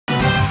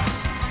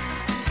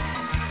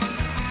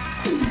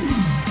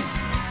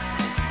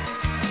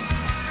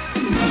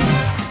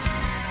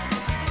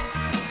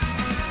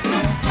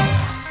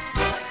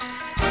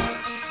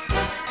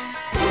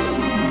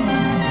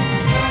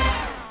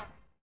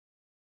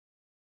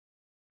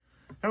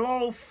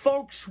Hello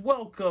folks,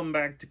 welcome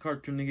back to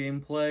Cartoony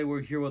Gameplay. We're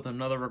here with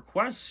another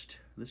request.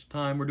 This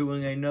time we're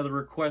doing another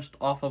request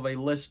off of a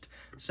list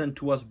sent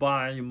to us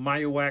by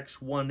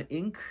MyoX1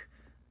 Inc.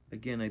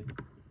 Again, I'm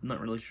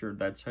not really sure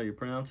that's how you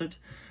pronounce it.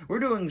 We're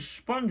doing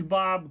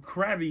SpongeBob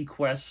Krabby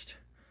Quest.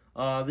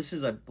 This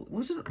is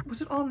was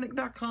it on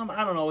Nick.com?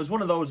 I don't know, it's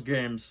one of those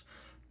games.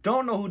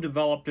 Don't know who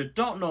developed it,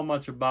 don't know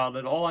much about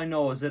it. All I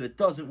know is that it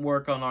doesn't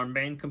work on our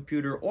main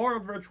computer or a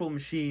virtual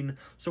machine,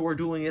 so we're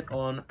doing it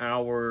on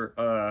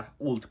our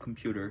old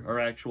computer, our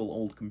actual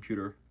old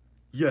computer.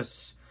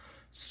 Yes.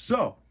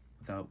 So,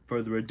 without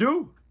further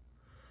ado,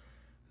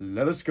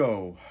 let us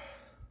go.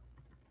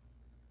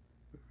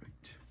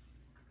 Right.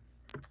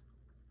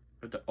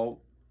 Oh.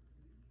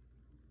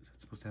 Is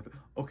that supposed to happen?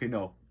 Okay,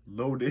 no.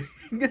 Loading.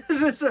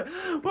 What's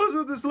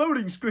with this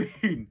loading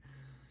screen?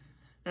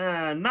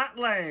 Not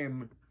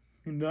lame.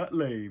 Not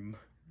lame.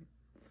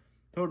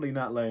 Totally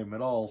not lame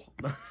at all.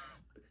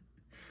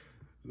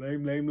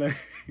 Lame.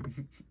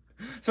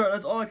 Sorry,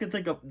 that's all I can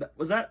think of.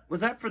 Was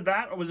that for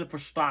that or was it for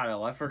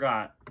style? I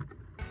forgot.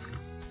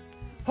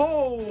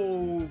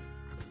 Oh,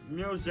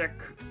 music.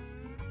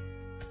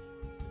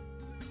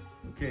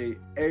 Okay,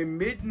 a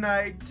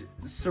midnight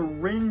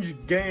syringe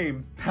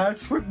game.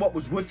 Patrick, what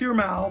was with your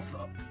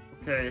mouth?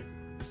 Okay,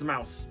 it's the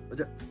mouse.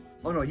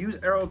 Oh no, use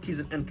arrow keys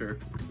and enter.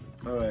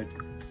 All right.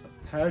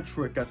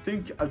 Patrick, I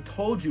think I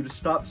told you to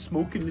stop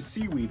smoking the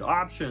seaweed.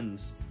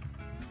 Options.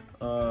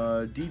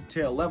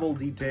 Level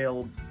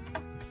detail,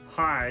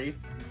 high.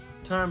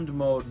 Timed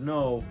mode,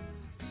 no.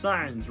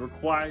 Signs,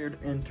 required,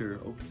 enter.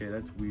 Okay,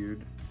 that's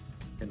weird.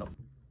 Okay, no.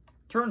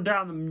 Turn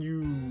down the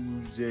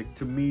music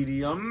to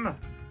medium.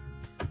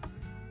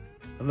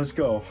 And let's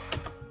go.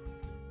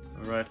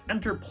 Alright,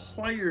 enter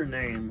player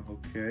name.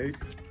 Okay.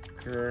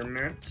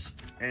 Kermit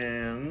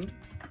and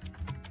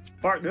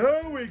Bart.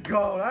 There we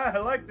go. I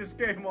like this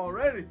game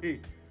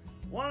already.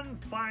 One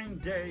fine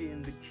day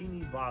in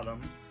Bikini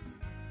Bottom.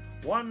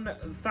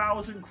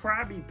 1,000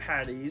 Krabby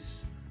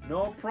Patties.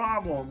 No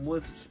problem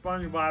with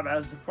SpongeBob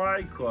as the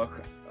fry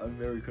cook. I'm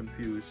very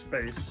confused.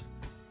 Space.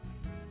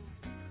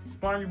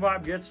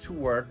 SpongeBob gets to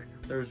work.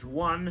 There's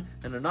one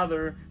and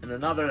another and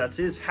another. That's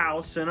his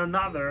house and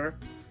another.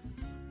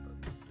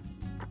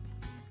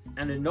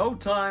 And in no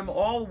time,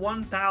 all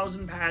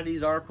 1,000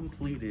 patties are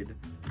completed.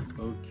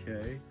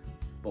 Okay.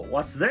 But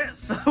what's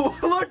this?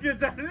 Look at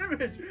that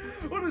image!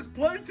 What is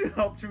Plankton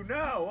up to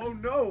now? Oh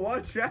no,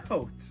 watch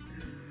out!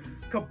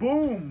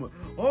 Kaboom!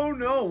 Oh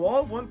no,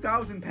 all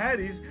 1,000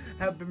 patties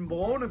have been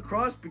blown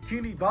across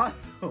Bikini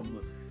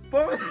Bottom.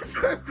 But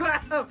Mr.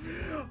 Crab!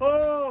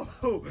 Oh!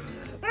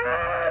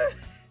 Ah!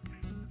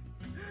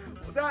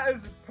 That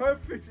is a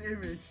perfect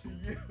image to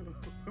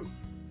use.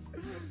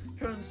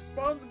 Can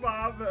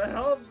SpongeBob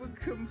help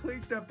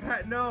complete the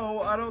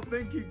No, I don't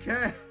think he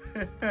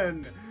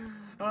can.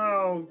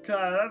 Oh,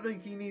 God, I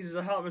think he needs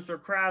to help Mr.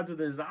 Krabs with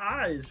his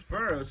eyes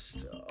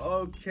first.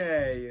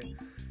 Okay.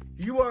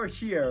 You are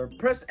here.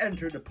 Press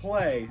enter to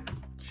play.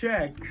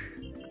 Check.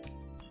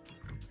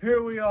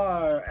 Here we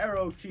are.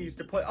 Arrow keys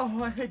to play.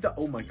 Oh, I hate that.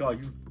 Oh, my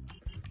God.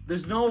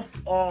 There's no...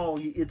 Oh,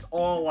 it's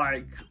all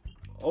like...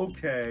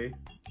 Okay.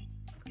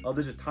 Oh,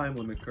 there's a time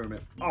limit,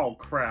 Kermit. Oh,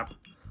 crap.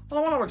 I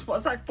want to explore.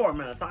 It's like 4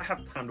 minutes. I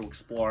have time to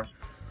explore.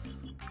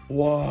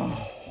 Whoa.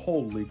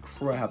 Holy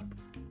crap.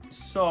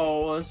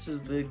 So, this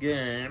is the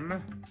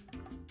game.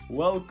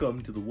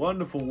 Welcome to the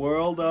wonderful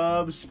world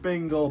of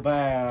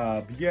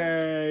SpongeBob.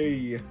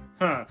 Yay!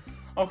 Huh.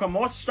 Oh, come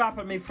on, what's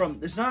stopping me from...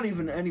 There's not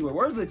even anywhere.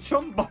 Where's the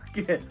chum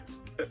bucket?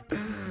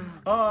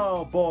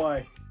 Oh,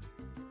 boy.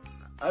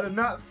 I did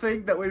not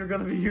think that we were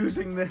going to be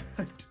using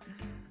that.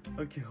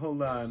 Okay,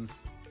 hold on.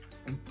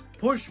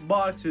 Push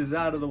boxes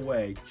out of the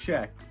way.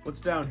 Check.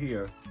 What's down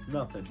here?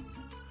 Nothing.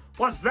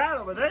 What's that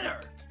over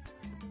there?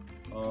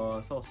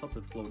 I saw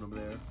something floating over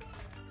there.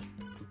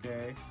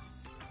 Okay.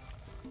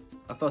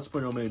 I thought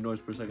SpongeBob made a noise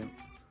for a second.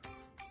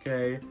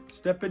 Okay.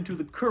 Step into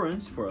the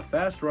currents for a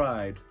fast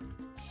ride.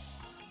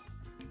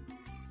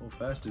 Oh,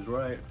 fast is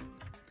right.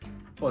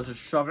 Oh, just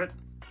shove it.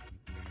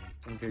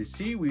 Okay,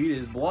 seaweed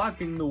is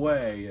blocking the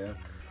way.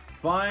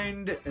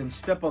 Find and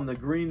step on the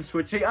green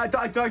switch. Hey, I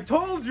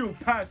told you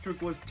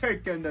Patrick was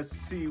taking the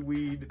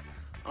seaweed.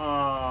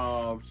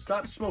 Oh,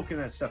 stop smoking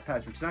that stuff,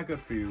 Patrick. It's not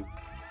good for you.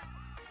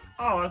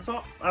 Oh, that's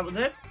all. That was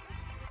it?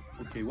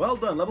 Okay, well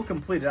done. Level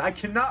completed. I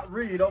cannot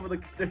read over the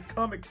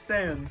Comic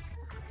Sans.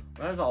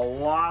 There's a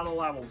lot of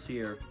levels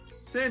here.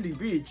 Sandy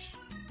Beach.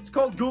 It's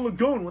called Goo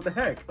Lagoon. What the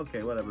heck?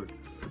 Okay, whatever.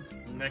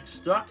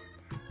 Next up,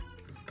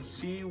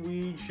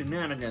 seaweed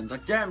shenanigans.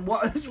 Again,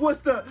 what is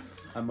with the...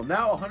 I'm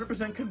now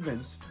 100%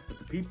 convinced that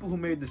the people who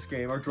made this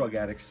game are drug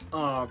addicts.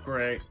 Oh,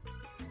 great.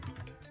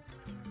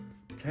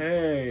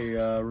 Okay,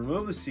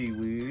 remove the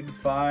seaweed.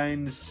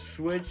 Find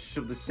switch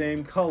of the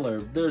same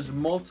color. There's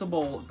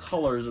multiple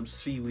colors of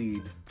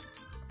seaweed.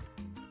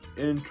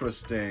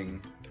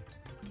 Interesting.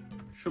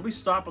 Should we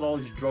stop with all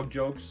these drug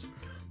jokes?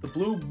 The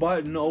blue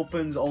button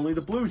opens only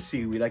the blue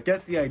seaweed. I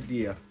get the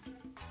idea.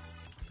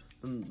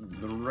 And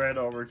the red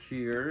over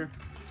here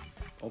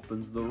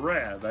opens the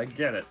red. I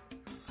get it.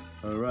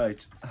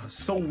 Alright.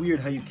 So weird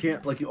how you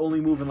can't, like, you only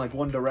move in, like,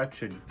 one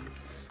direction.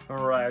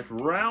 Alright,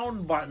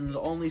 round buttons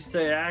only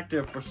stay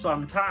active for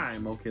some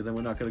time. Okay, then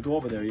we're not gonna go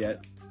over there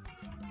yet.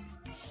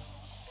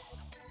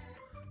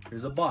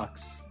 Here's a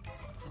box.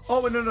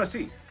 Oh, no,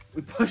 see.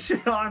 We push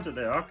it onto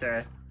there,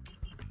 okay.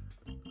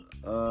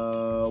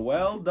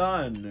 Well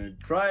done.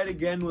 Try it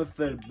again with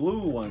the blue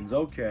ones,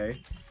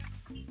 okay.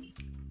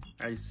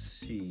 I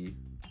see.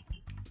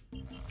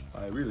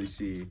 I really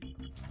see.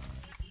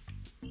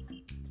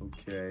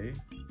 Okay.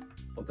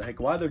 What the heck?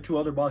 Why are there two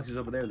other boxes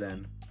over there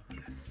then?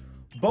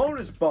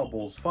 Bonus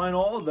bubbles. Find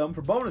all of them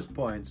for bonus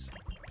points.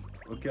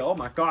 Okay, oh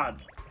my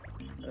god.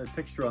 A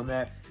picture on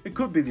that. It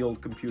could be the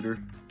old computer.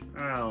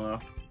 I don't know.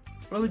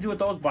 What do we do with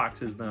those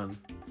boxes then?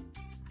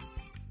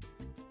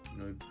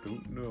 I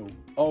don't know.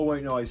 Oh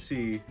wait, no, I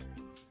see.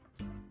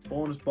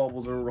 Bonus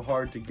bubbles are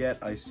hard to get,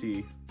 I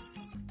see.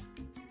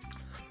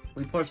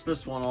 We push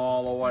this one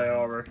all the way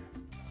over.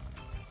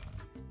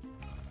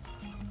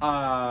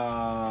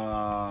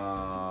 Oh.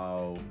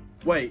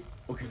 Wait.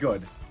 Okay,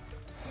 good.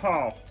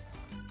 Oh.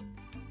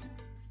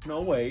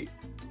 No, wait.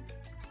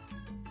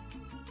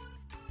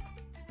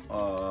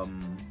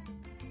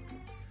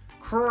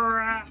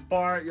 Crap,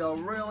 Bart, you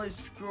really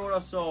screwed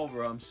us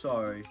over. I'm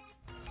sorry.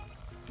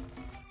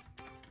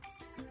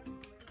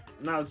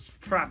 Now it's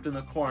trapped in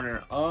the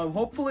corner.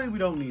 Hopefully we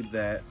don't need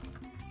that.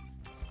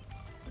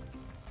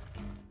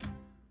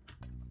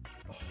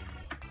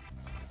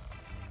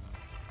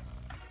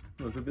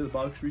 Look, maybe the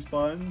box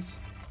respawns.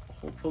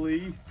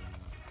 Hopefully.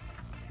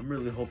 I'm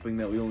really hoping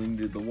that we only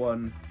needed the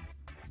one.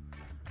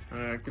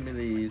 Give me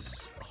these.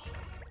 Oh,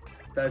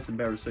 that's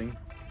embarrassing.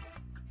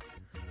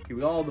 Okay,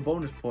 with all the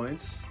bonus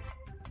points,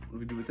 what do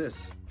we do with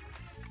this?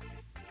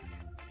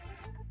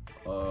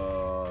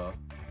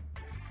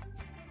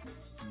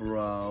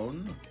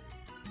 Brown.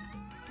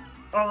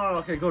 Oh, no,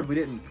 okay, good, we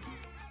didn't.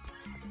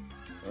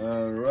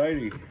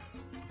 Alrighty.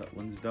 That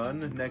one's done.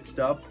 Next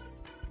up,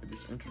 I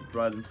just entered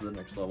right into the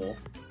next level.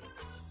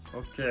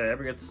 Okay,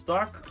 ever get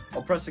stuck?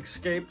 I'll press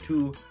escape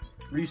to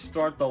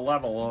restart the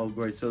level. Oh,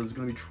 great. So there's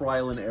going to be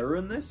trial and error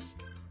in this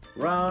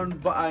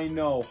round, but I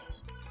know.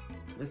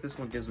 At least this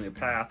one gives me a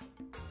path.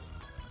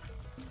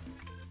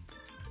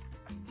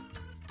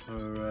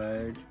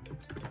 Alright.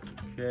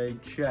 Okay,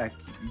 check.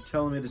 You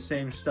telling me the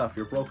same stuff.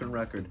 Your broken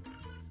record.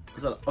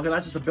 Okay,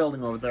 that's just a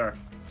building over there.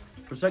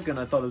 For a second,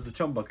 I thought it was the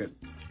chum bucket.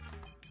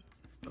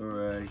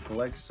 Alright,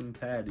 collect some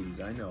patties.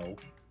 I know.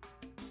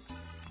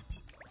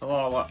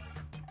 Hello, what?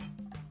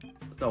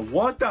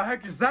 What the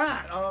heck is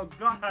that? Oh,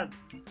 God.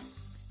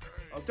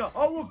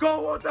 Oh, we'll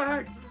go. What the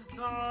heck?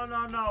 No.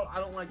 I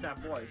don't like that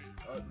voice.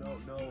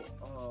 No.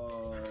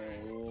 Oh,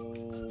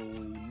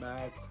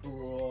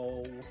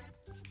 mackerel.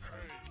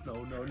 No.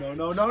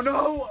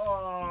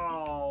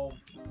 Oh.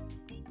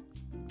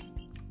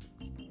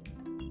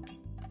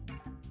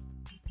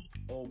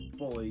 Oh,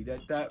 bully.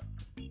 That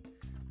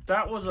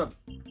was a...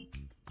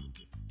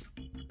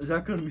 Is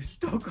that going to be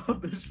stuck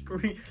on the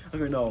screen?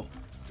 Okay, no.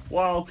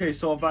 Well, okay,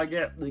 so if I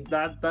get like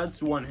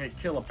that's one hit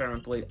kill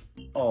apparently.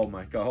 Oh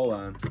my god, hold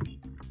on.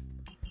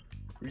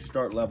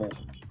 Restart level.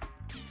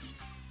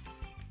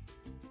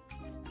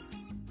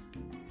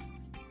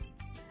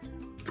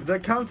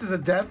 That counts as a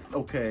death?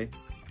 Okay.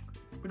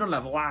 We don't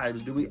have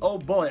lives, do we? Oh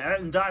boy, I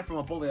didn't die from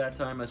a bully that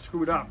time. I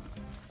screwed up.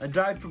 I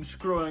died from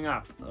screwing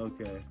up.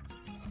 Okay.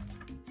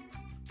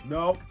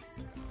 Nope.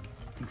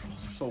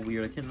 Controls are so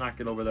weird. I cannot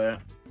get over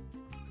that.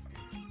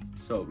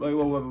 So,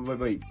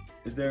 wait.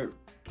 Is there...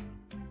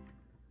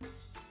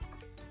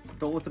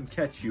 Don't let them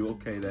catch you.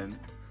 Okay, then.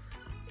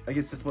 I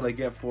guess that's what I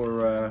get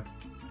for,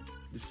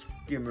 just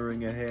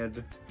skimmering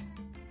ahead.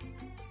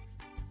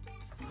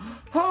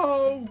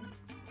 Oh!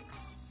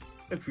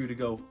 And for you to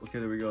go. Okay,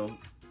 there we go.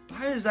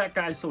 Why is that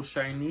guy so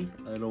shiny?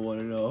 I don't want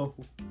to know.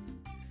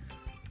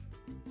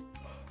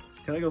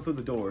 Can I go through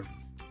the door?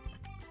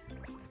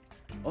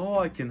 Oh,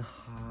 I can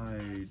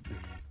hide.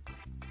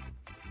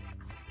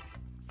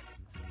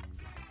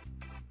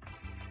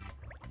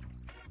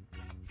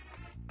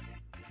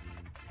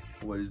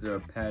 What, is there a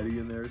patty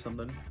in there or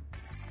something?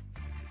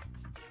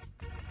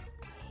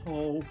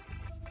 Oh.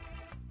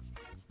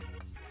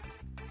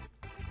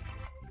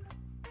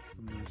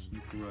 I'm gonna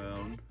sneak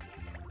around.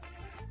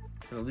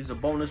 Oh, these are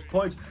bonus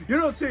points. You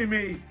don't see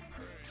me!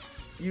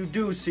 You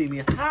do see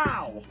me.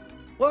 How?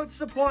 What's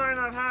the point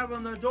of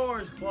having the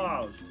doors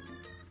closed?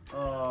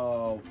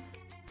 Oh,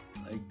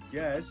 I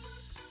guess.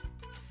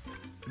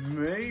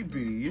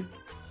 Maybe.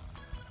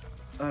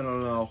 I don't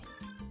know.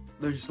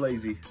 They're just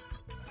lazy.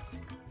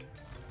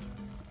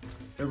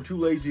 They were too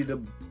lazy to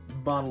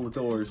bottle the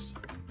doors.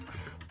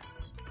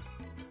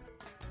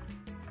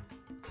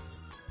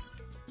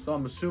 So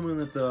I'm assuming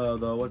that the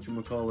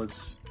whatchamacallits...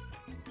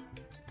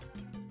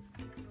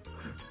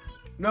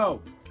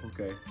 No!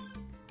 Okay.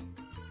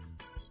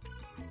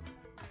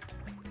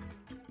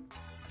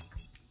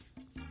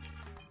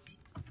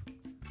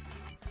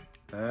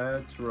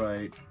 That's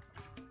right.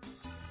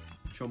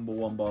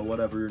 Chumbawamba,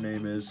 whatever your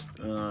name is.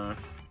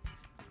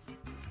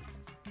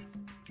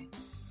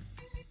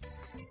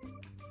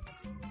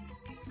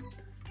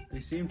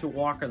 They seem to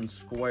walk in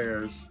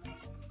squares.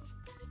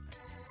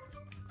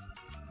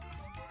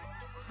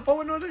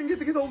 Oh no, I didn't get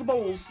to get all the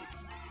bowls.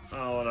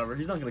 Oh, whatever.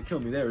 He's not gonna kill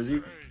me there, is he?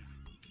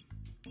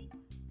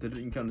 That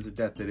didn't count as a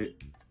death, did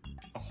it?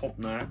 I hope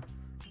not.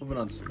 Moving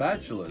on,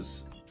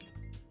 spatulas.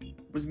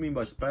 What does it mean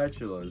by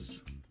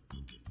spatulas?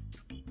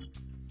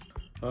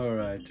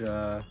 Alright,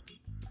 okay,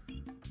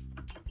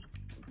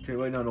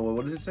 wait, no,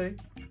 what does it say?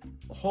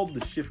 Hold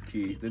the shift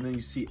key, then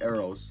you see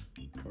arrows.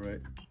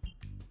 Alright.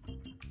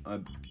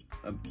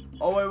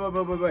 Oh,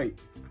 wait.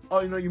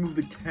 Oh, you know, you move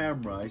the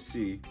camera, I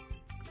see.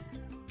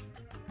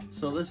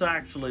 So this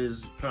actually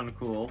is kind of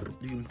cool.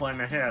 You can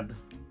plan ahead.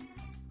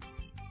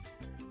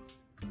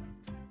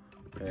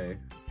 Okay.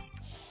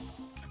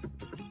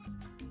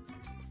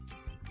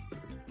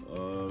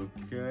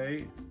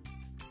 Okay.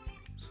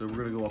 So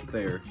we're gonna go up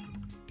there.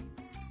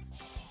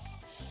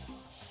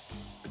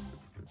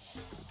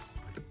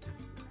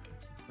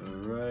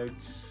 Alright.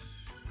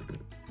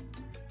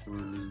 Where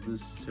does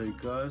this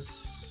take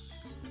us?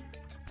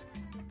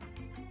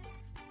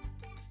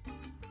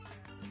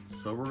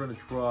 So we're gonna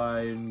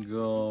try and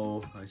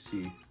go, I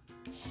see.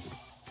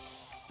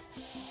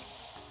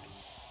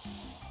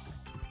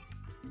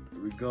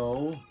 Here we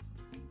go.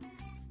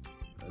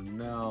 And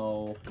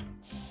now,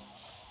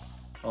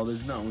 oh,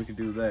 there's nothing we can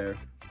do there.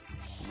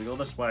 We go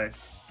this way.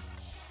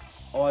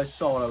 Oh, I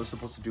saw what I was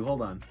supposed to do.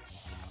 Hold on.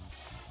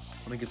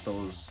 I'm gonna get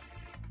those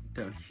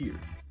down here.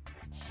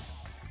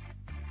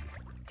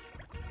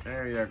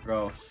 There you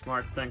go.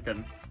 Smart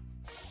thinking.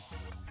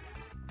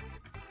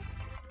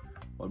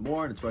 One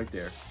more and it's right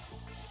there.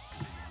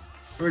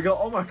 Here we go.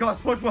 Oh my gosh,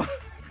 SpongeBob!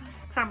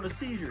 Having a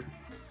seizure.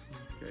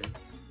 Okay.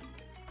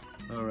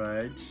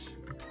 Alright.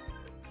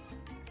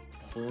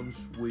 Punch,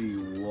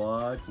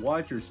 what?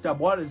 Watch your step.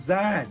 What is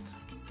that?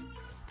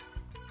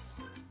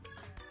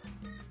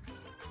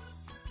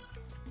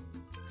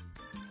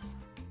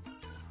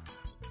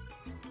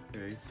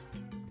 Okay.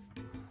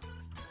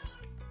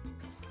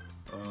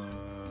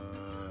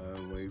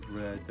 Wait for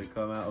that to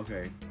come out.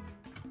 Okay.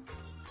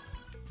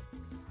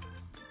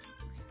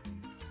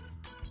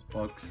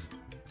 Bucks.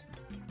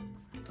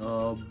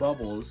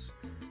 Bubbles.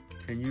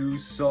 Can you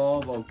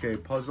solve? Okay,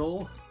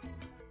 puzzle.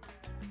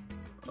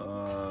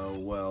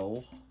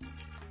 Well.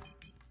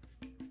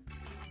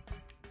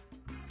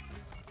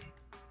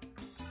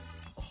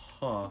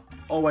 Huh.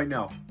 Oh, wait,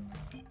 no.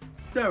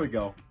 There we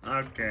go.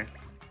 Okay.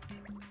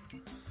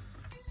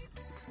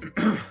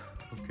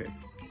 Okay.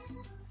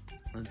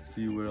 Let's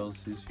see what else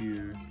is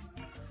here.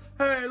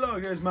 Hey,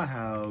 look, here's my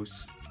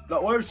house.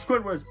 Look, where's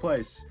Squidward's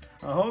place?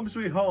 Home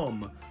sweet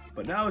home.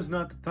 But now is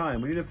not the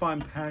time. We need to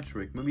find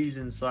Patrick. Maybe he's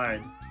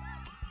inside.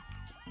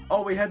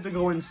 Oh, we had to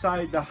go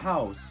inside the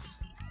house.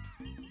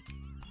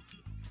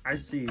 I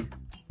see.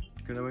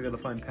 Okay, now we gotta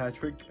find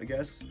Patrick, I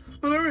guess.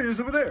 Oh, there he is,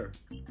 over there.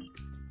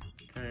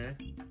 Okay.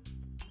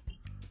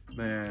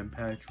 Man,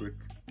 Patrick.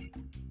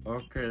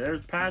 Okay,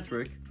 there's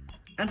Patrick.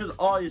 Enter.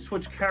 Oh, you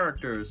switch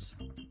characters.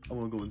 I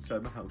wanna go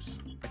inside my house.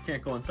 I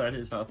can't go inside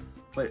his house.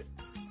 Wait.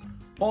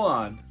 Hold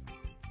on.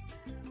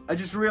 I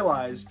just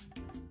realized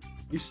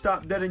you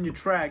stop dead in your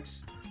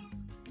tracks.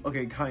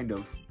 Okay, kind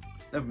of.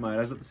 Never mind. I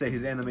was about to say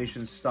his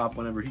animations stop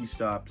whenever he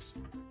stops.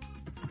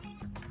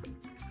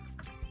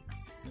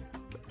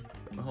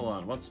 Hold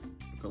on. Let's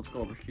go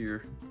over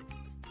here.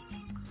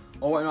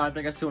 Oh wait, no. I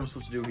think I see what I'm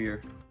supposed to do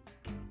here.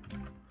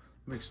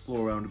 Let me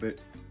explore around a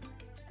bit.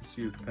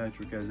 See if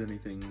Patrick has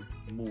anything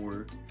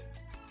more.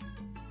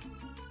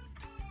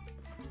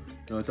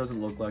 No, it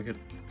doesn't look like it.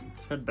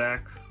 Let's head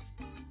back.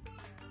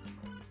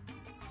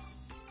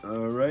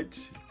 Alright.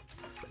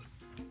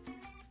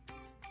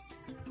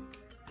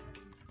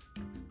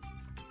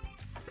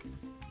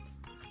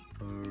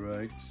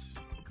 Alright.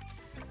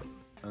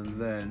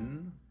 And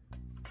then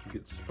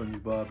get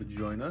SpongeBob to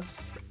join us.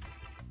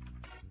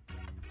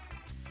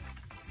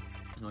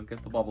 I'll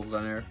get the bubbles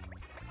down there.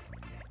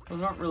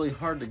 Those aren't really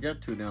hard to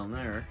get to down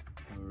there.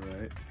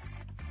 Alright.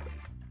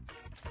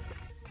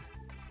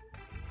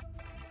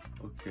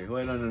 Okay,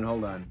 wait, no,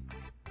 hold on.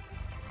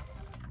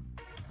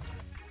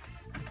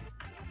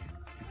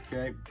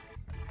 Okay.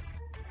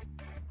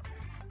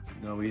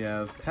 Now we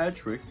have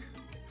Patrick.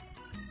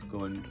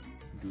 Go and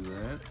do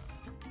that.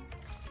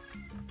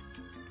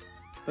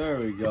 There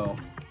we go.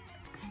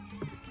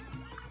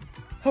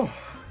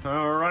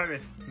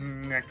 Alrighty.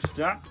 Next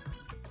up,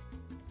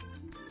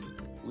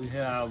 we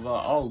have,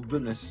 oh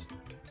goodness.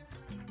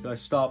 Did I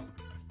stop?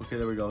 Okay,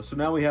 there we go. So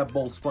now we have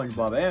both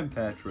SpongeBob and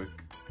Patrick.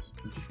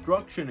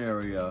 Construction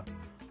area.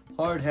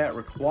 Hard hat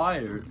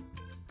required.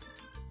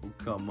 Oh,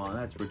 come on.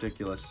 That's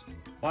ridiculous.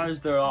 Why is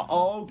there a...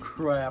 Oh,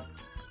 crap.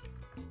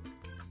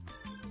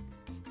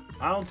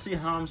 I don't see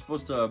how I'm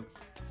supposed to...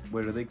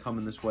 Wait, are they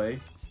coming this way?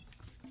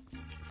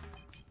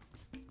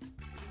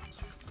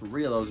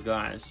 3 of those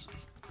guys.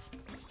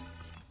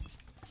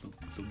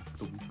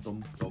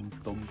 Dum, dum,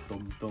 dum,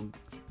 dum, dum.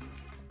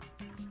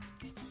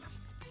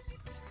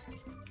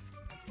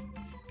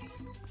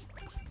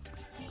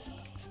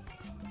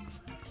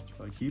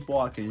 If I keep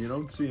walking, you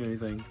don't see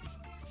anything.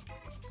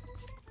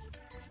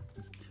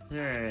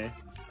 Okay.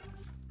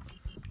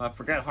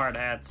 Forget hard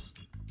hats.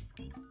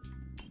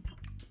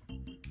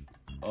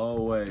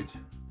 Oh, wait.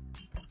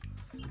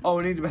 Oh,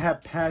 we need to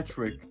have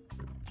Patrick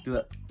do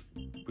that.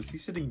 Was he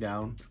sitting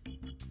down?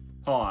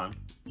 Hold on.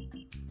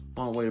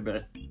 Oh, wait a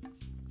bit.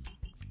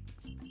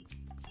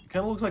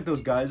 Kind of looks like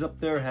those guys up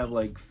there have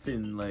like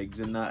fin legs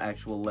and not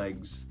actual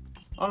legs.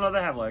 Oh no,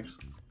 they have legs.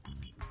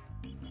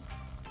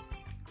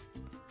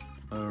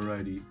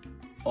 Alrighty.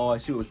 Oh, I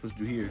see what we're supposed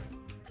to do here.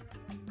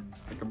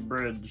 Like a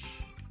bridge.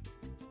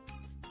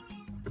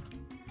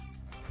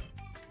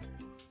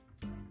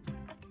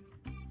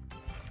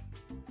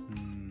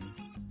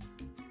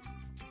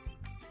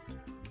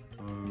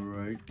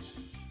 Alright.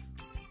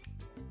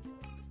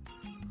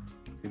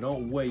 Okay,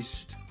 don't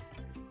waste.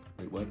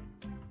 Wait, what?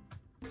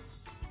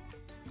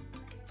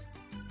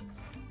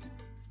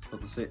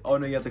 What to say? Oh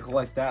no, you have to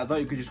collect that. I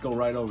thought you could just go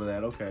right over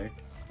that. Okay.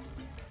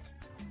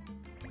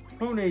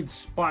 Who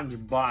needs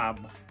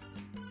SpongeBob?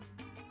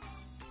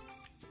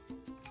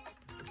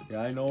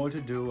 Yeah, I know what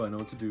to do. I know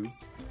what to do.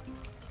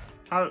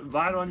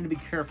 Why do I need to be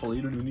careful?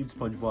 You don't even need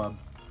SpongeBob.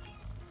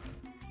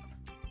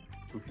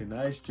 Okay,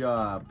 nice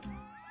job.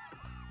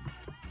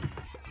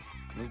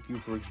 Thank you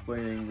for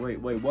explaining. Wait,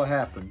 what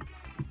happened?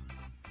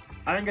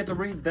 I didn't get to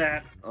read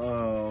that.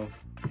 Oh.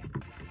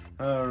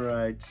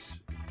 Alright.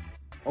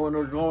 Oh, and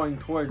we're going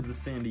towards the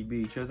sandy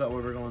beach. I thought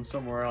we were going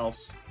somewhere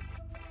else.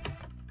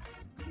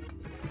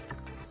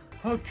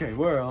 Okay,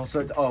 where else?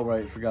 Oh,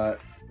 right, forgot.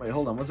 Wait,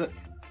 hold on, what's it?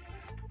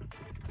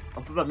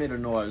 I thought that made a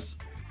noise.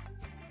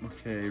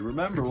 Okay,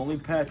 remember, only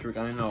Patrick,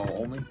 I know,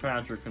 only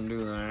Patrick can do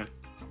that.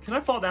 Can I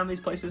fall down these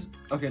places?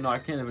 Okay, no, I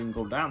can't even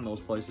go down those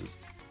places.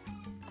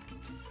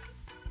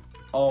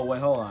 Oh, wait,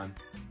 hold on.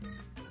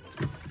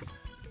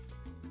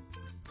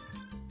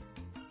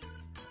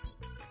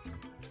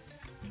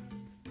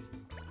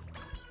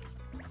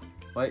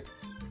 Wait.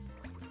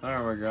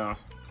 There we go.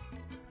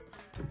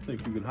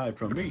 Think you can hide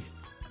from me?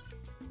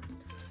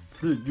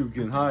 Think you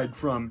can hide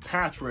from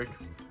Patrick.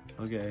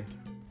 Okay.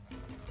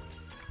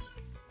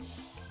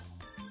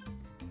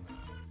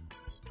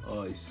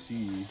 Oh, I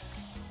see.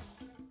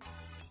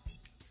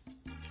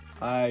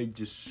 I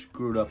just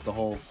screwed up the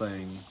whole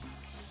thing.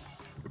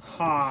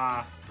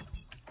 Ha.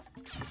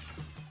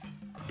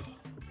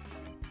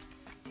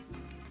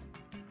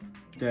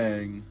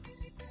 Dang.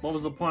 What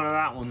was the point of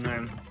that one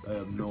then? I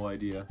have no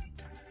idea.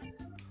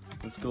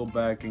 Let's go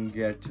back and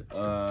get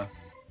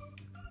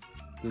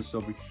this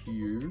over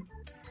here.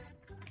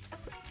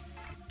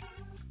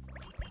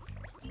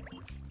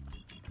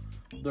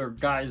 There are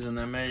guys in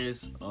the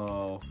maze.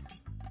 Oh.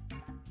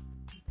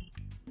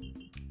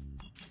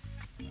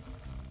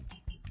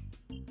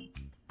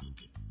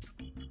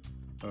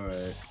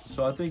 Alright.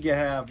 So I think you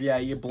have, yeah,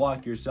 you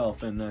block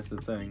yourself in, that's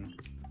the thing.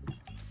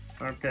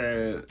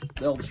 Okay,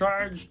 they'll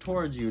charge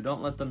towards you.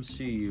 Don't let them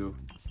see you.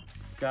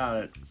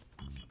 Got it.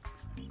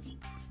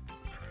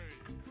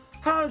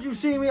 How did you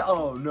see me?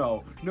 Oh,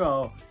 no.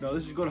 No. No,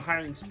 this is a good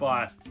hiding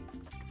spot.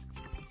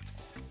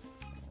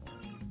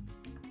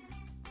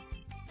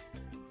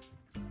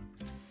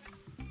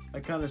 I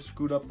kind of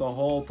screwed up the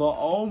whole thought.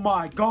 Oh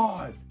my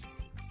god!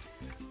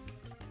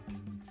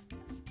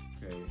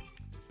 Okay.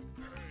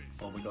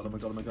 Oh my god, oh my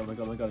god, oh my god, oh my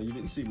god, oh my god, you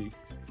didn't see me.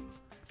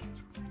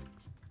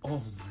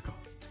 Oh my god.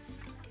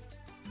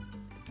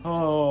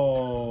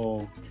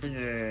 Oh.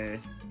 Okay.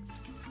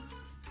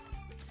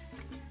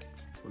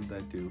 What did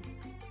that do?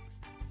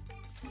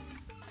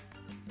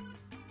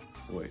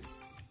 Wait.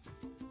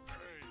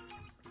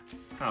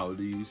 How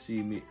do you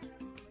see me?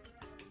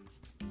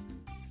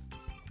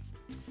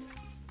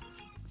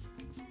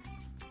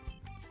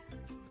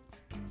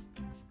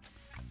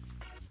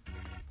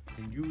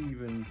 Can you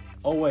even...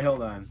 Oh, wait,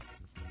 hold on.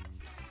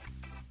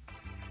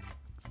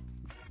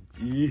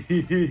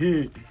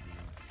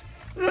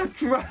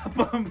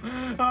 Trap him!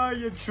 Oh,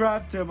 you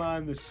trapped him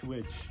on the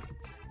switch.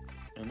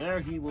 And there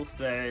he will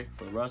stay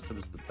for the rest of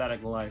his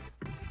pathetic life.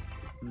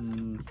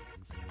 The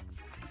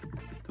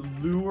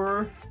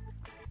lure?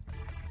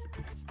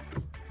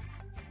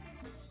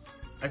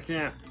 I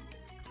can't.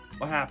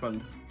 What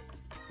happened?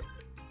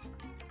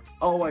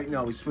 Oh, wait,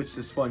 no, we switched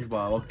to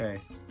SpongeBob, okay.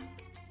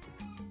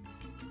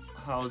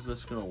 How is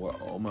this gonna work?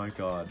 Oh my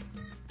god.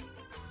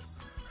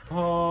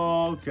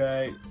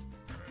 Okay.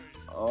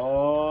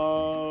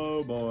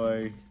 Oh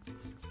boy.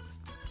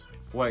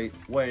 Wait.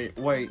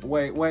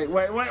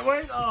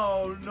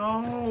 Oh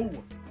no!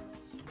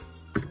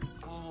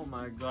 Oh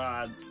my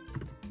god.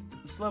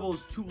 This level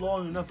is too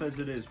long enough as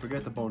it is.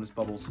 Forget the bonus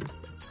bubbles.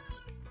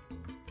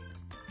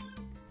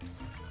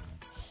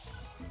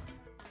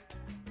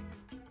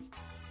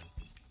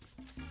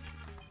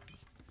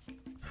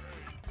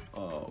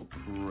 Oh,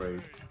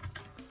 great.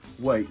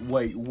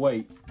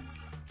 Wait.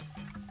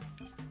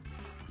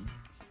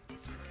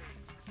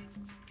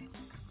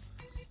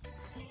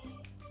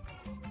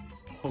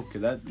 Okay,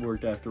 that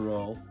worked after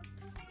all.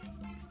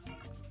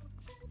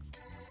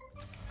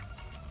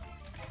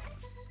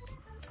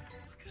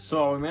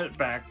 So we made it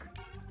back.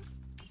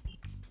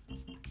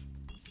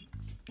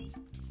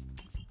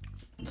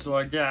 So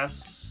I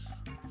guess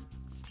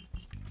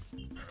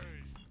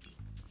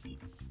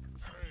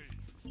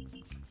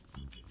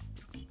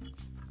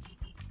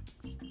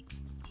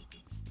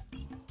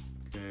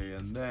Okay,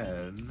 and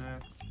then...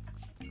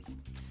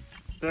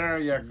 There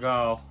you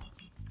go.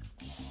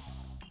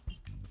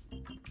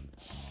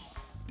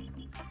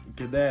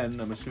 Okay, then,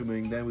 I'm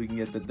assuming, then we can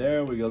get the...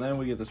 There we go, then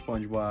we get the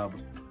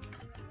SpongeBob.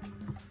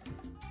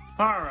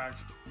 Alright.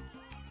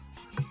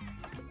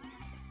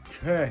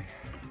 Okay.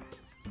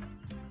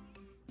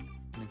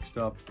 Next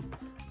up.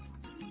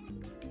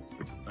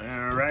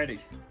 Alrighty.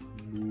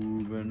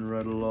 Moving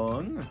right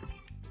along.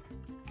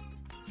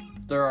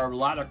 There are a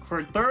lot of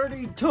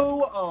 32!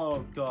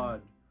 Oh,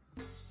 God.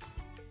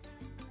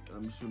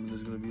 I'm assuming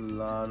there's going to be a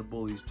lot of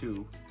bullies,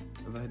 too.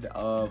 If I had to,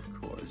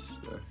 of course,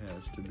 there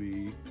has to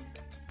be.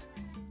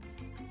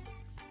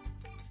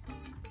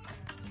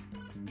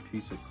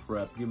 Piece of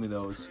crap. Give me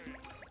those.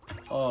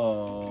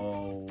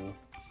 Oh.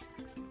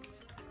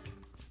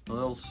 Well,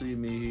 they'll see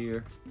me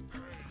here.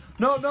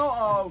 No,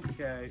 no!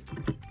 Okay.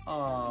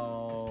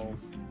 Oh.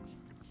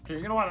 Okay,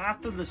 you know what?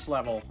 After this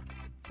level,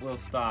 we'll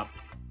stop.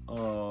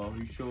 Oh,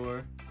 you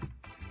sure?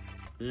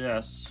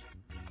 Yes.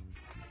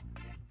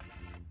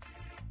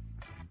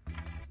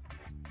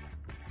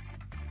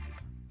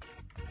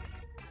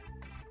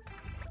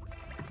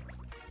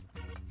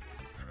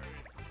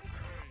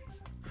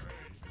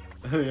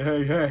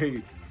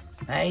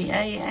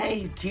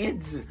 Hey,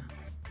 kids!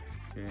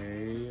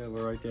 Okay,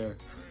 we're right there.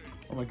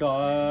 Oh my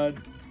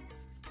God.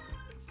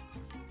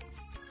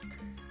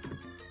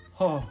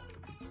 Oh.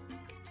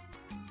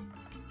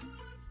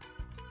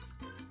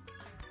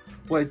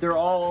 Wait, they're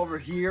all over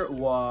here?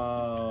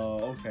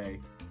 Whoa, okay.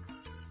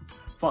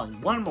 Fun,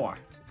 one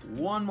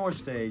more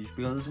stage,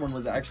 because this one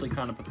was actually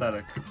kind of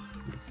pathetic.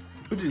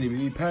 We didn't even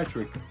need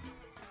Patrick.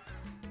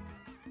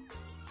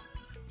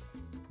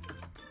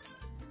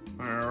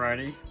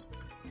 Alrighty.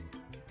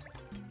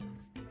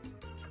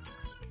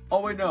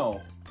 Oh wait,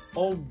 no.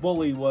 Old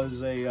Bully was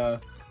the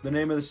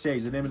name of the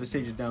stage. The name of the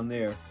stage is down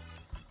there.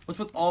 What's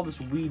with all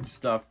this weed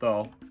stuff,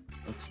 though?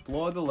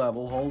 Explore the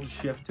level, hold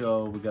shift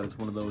to... we got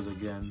one of those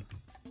again.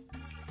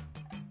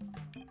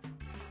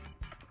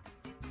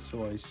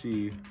 So I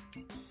see.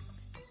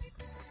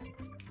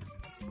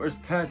 Where's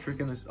Patrick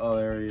in this? Oh,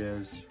 there he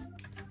is.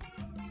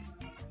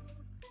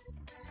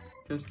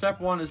 Okay, step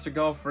 1 is to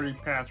go free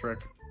Patrick.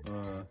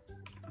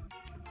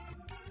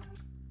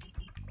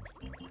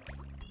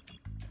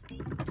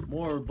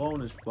 More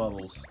bonus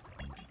bubbles.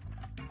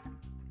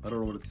 I don't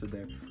know what it said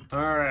there.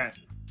 Alright.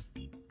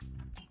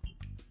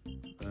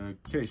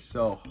 Okay,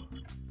 so.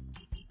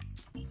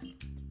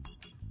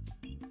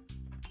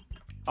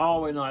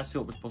 Oh, wait, no, I see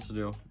what we're supposed to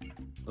do.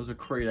 There's a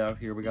crate out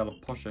here. We gotta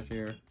push it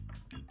here.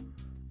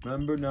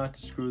 Remember not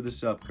to screw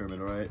this up, Kermit,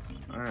 alright?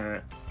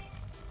 Alright.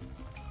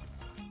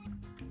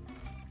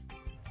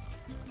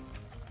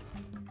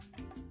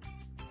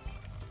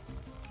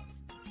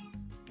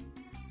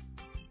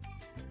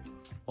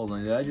 Hold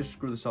on, did I just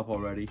screw this up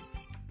already?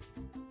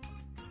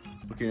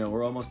 Okay, no,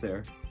 we're almost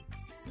there.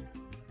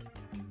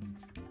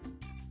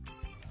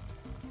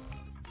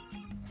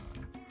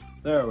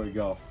 There we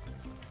go.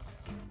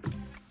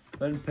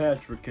 Then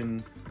Patrick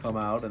can come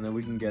out, and then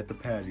we can get the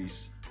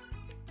patties.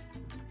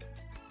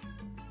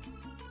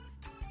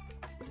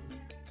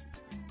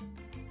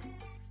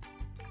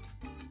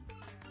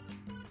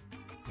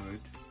 Alright,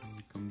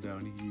 come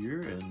down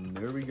here, and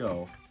there we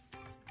go.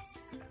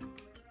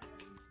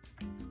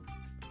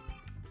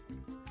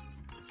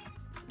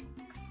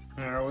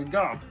 There we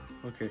go.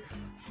 Okay.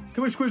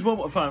 Can we squeeze one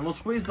more? Fine, we'll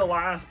squeeze the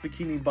last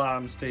Bikini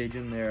Bottom stage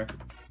in there.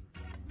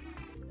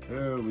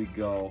 There we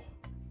go.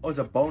 Oh, it's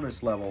a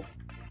bonus level.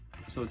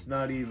 So it's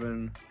not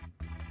even...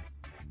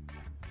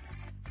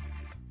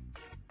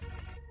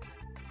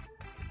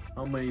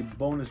 How many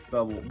bonus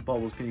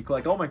bubbles can you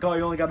collect? Oh my God,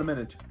 you only got a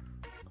minute.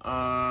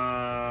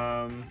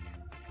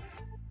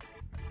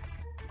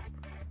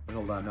 Wait,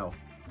 hold on, no.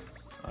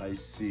 I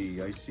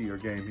see your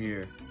game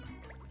here.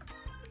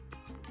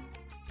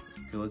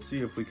 Okay, let's see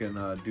if we can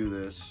do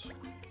this.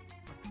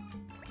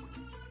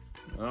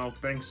 I don't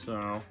think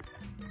so.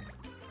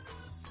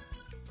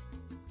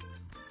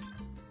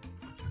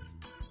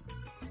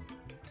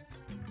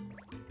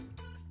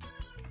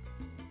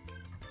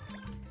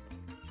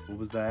 What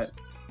was that?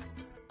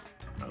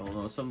 I don't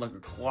know, it sounded like a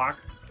clock.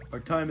 Our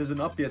time isn't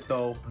up yet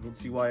though. I don't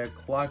see why a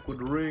clock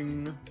would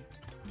ring.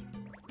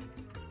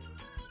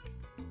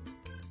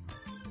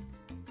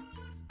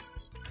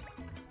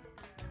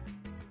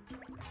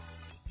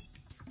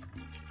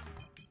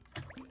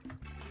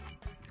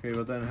 Okay,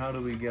 but then how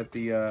do we get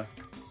the,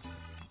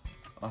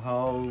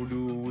 how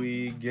do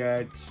we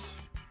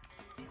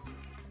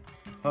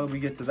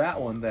get to that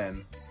one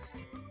then?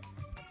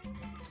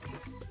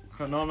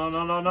 No.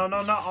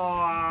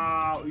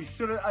 Oh, you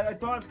should have, I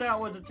thought that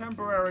was a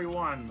temporary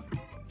one.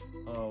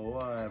 Oh,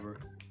 whatever.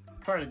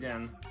 Try it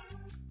again.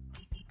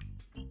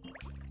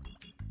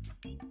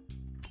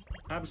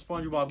 Have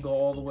SpongeBob go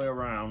all the way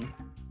around.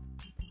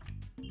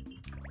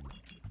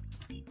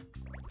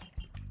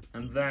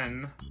 And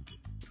then,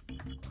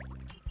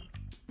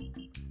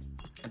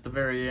 at the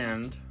very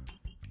end,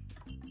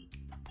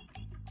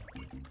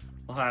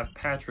 we'll have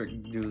Patrick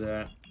do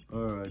that.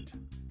 Alright.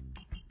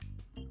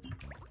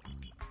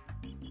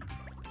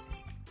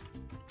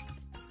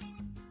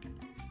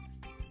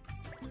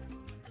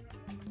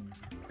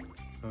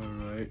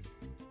 Alright.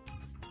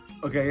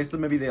 Okay, I guess that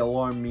maybe the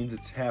alarm means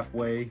it's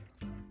halfway.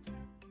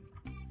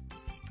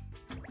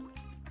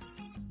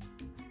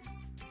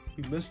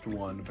 We missed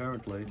one,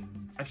 apparently.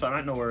 Actually, I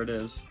might know where it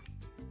is.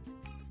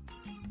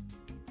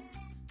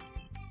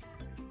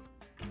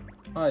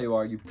 Oh, you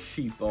are, you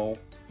cheapo.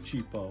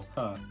 Cheapo,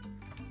 huh?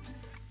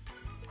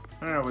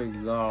 There we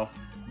go.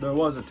 There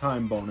was a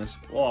time bonus.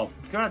 Well,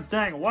 god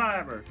dang,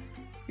 whatever.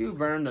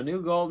 You've earned a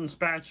new golden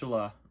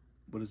spatula.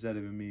 What does that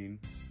even mean?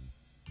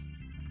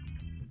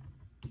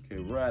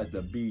 Okay, we're at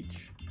the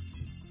beach.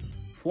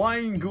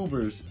 Flying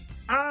goobers.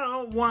 I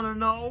don't want to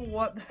know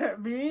what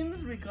that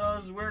means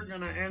because we're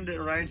gonna end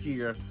it right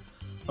here.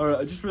 Alright,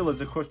 I just realized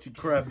the Krusty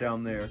Krab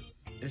down there.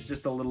 It's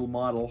just a little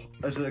model.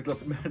 It's like a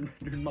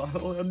rendered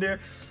model down there.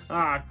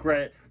 Ah,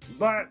 great.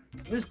 But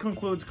this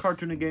concludes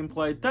Cartoony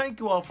gameplay. Thank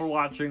you all for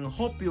watching.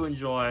 Hope you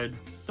enjoyed.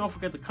 Don't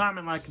forget to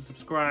comment, like, and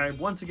subscribe.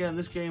 Once again,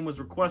 this game was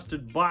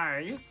requested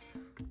by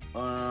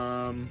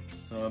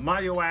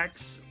Mario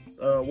X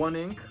 1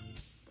 Inc.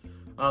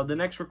 The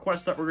next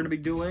request that we're going to be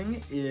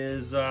doing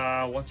is,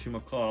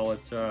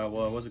 whatchamacallit,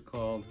 what was it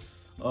called?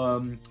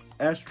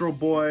 Astro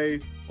Boy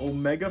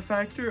Omega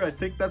Factor, I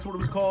think that's what it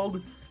was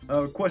called.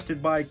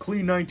 Requested by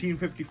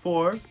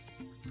Clean1954.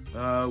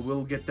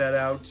 We'll get that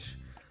out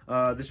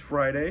this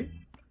Friday.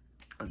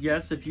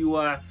 Yes, if you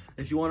want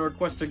to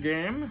request a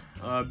game,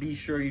 be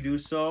sure you do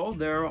so.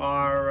 There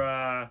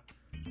are,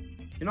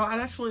 you know, I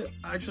actually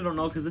don't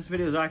know because this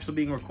video is actually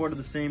being recorded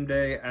the same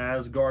day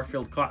as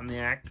Garfield Caught in the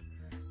Act.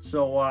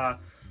 So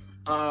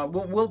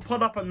we'll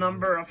put up a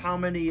number of how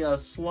many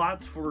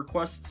slots for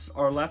requests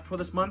are left for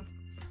this month.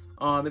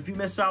 If you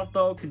miss out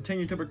though,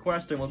 continue to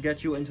request and we'll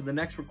get you into the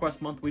next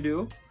request month we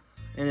do.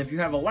 And if you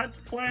have a Let's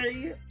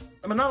Play,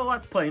 I mean not a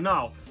Let's Play,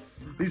 no.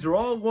 These are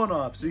all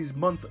one-offs. These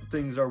month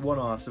things are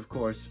one-offs, of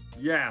course.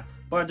 Yeah,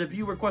 but if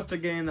you request a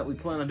game that we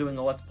plan on doing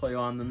a Let's Play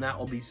on, then that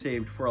will be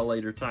saved for a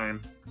later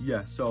time.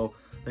 Yeah, so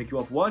thank you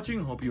all for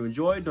watching. Hope you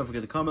enjoyed. Don't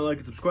forget to comment, like,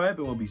 and subscribe,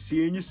 and we'll be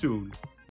seeing you soon.